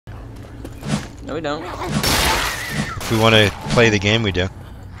No, we don't. If we want to play the game, we do.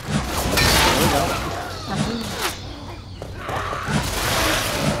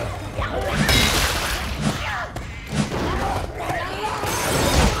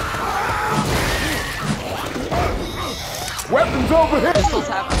 Weapons over here! Pistols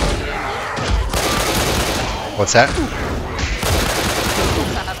have What's that?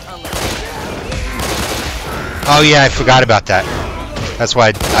 pistols have Oh yeah, I forgot about that. That's why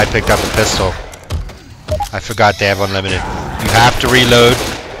I picked up a pistol. I forgot they have unlimited. You have to reload,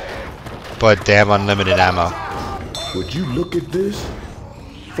 but they have unlimited ammo. Would you look at this?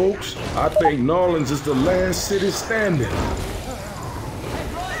 Folks, I think New Orleans is the last city standing.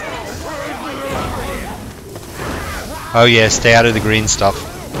 Oh yeah, stay out of the green stuff.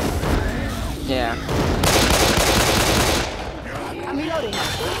 Yeah. I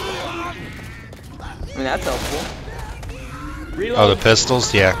mean, that's helpful. Oh, the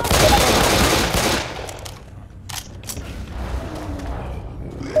pistols? Yeah.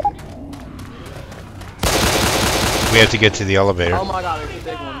 We have to get to the elevator. Oh my god, there's a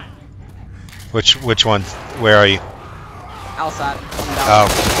big one. Which one? Where are you? Outside. Oh.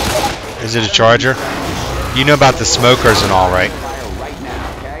 Is it a charger? You know about the smokers and all, right?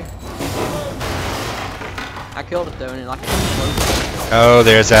 I killed it though, and it like Oh,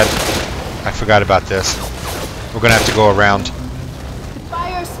 there's that. I forgot about this. We're gonna have to go around.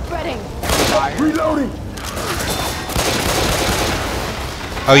 Fire spreading. Reloading!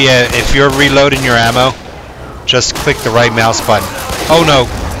 Oh yeah, if you're reloading your ammo, just click the right mouse button. Oh no!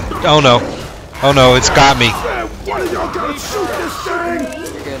 Oh no! Oh no! It's got me. What are y'all gonna shoot this thing?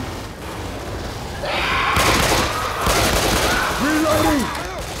 You're good. Reloading!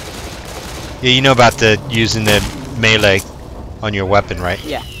 Yeah, you know about the using the melee on your weapon, right?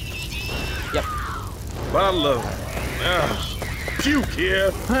 Yeah. Yep. Bottle of puke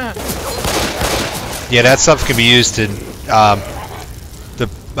here. Yeah, that stuff can be used to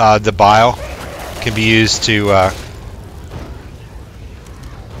the bile can be used to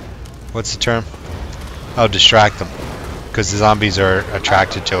what's the term? Oh, distract them, because the zombies are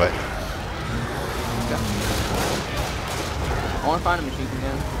attracted to it. I want to find a machine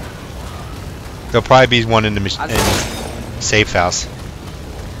gun. There'll probably be one in the safe house.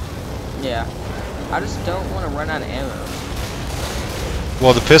 Yeah. I just don't want to run out of ammo.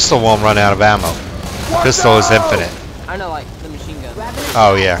 Well, the pistol won't run out of ammo. The pistol is infinite. I know, like the machine gun.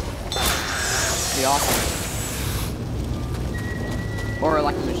 Oh yeah. Be awesome. Or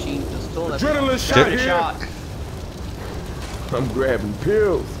like a machine pistol. Adrenaline shot here. I'm grabbing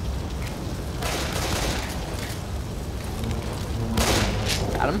pills.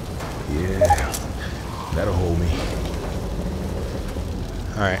 Got him. Yeah, that'll hold me.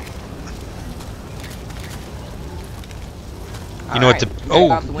 All right. You know what the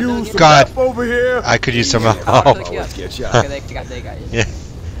God! Over here. I could use some help. Let's get shot. They got you. Yeah.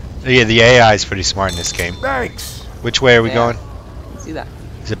 Yeah, the AI is pretty smart in this game. Thanks. Which way are we Yeah. going? See that?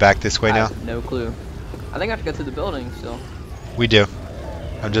 Is it back this way I now? have no clue. I think I have to go through the building still. We do.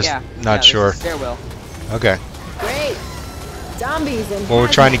 I'm just not sure. Stairwell. Okay. Great. Zombies and Well,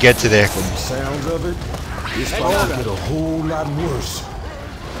 we're trying to get to there. From the sounds of it, this about to get a whole lot worse.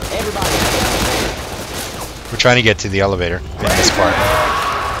 We're trying to get to the elevator in this part.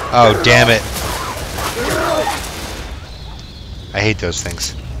 Oh, damn it. I hate those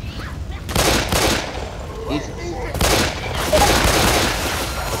things.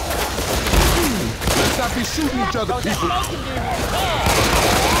 Let's not be shooting each other, people.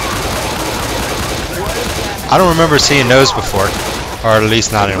 I don't remember seeing those before. Or at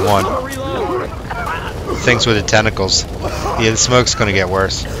least not in one. Things with the tentacles. Yeah, the smoke's gonna get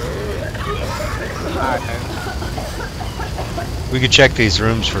worse. We could check these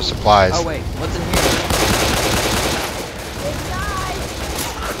rooms for supplies. Oh wait, what's in here?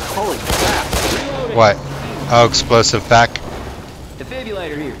 Holy crap. What? Oh, explosive pack?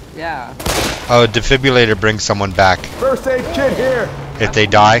 Defibrillator here. Yeah. Oh, a defibrillator brings someone back. First aid kit here. If they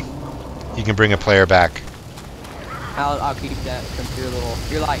die, you can bring a player back. I'll keep that since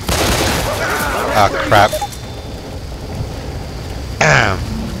you're like. Oh, crap.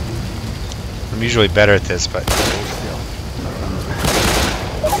 I'm usually better at this, but...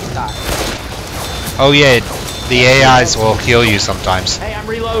 Stop. Oh yeah, the AIs will heal you sometimes. Hey, I'm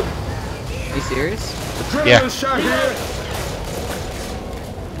reloading. Are you serious? Yeah. Shot here.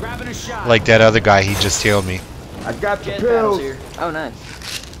 Grabbing a shot. Like that other guy, he just healed me. I got the Jet battles pills. here. Oh, nice.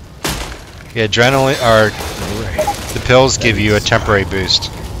 Yeah, adrenaline, or the pills give you a temporary boost.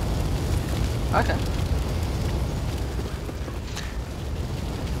 Okay.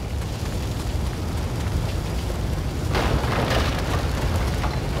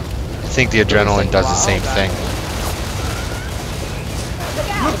 think the adrenaline does the same thing.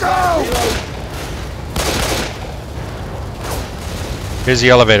 Look out! Here's the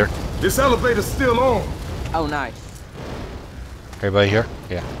elevator. This elevator's still on. Oh, nice. Everybody here?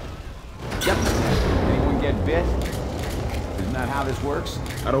 Yeah. Yep. Anyone get bit? Isn't that how this works?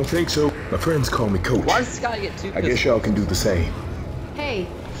 I don't think so. My friends call me Coach. Why does this guy get 2 I guess pistols? y'all can do the same. Hey,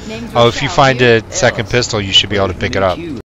 name's Oh, if you Rochelle. find You? a second pistol, you should be able to pick it up.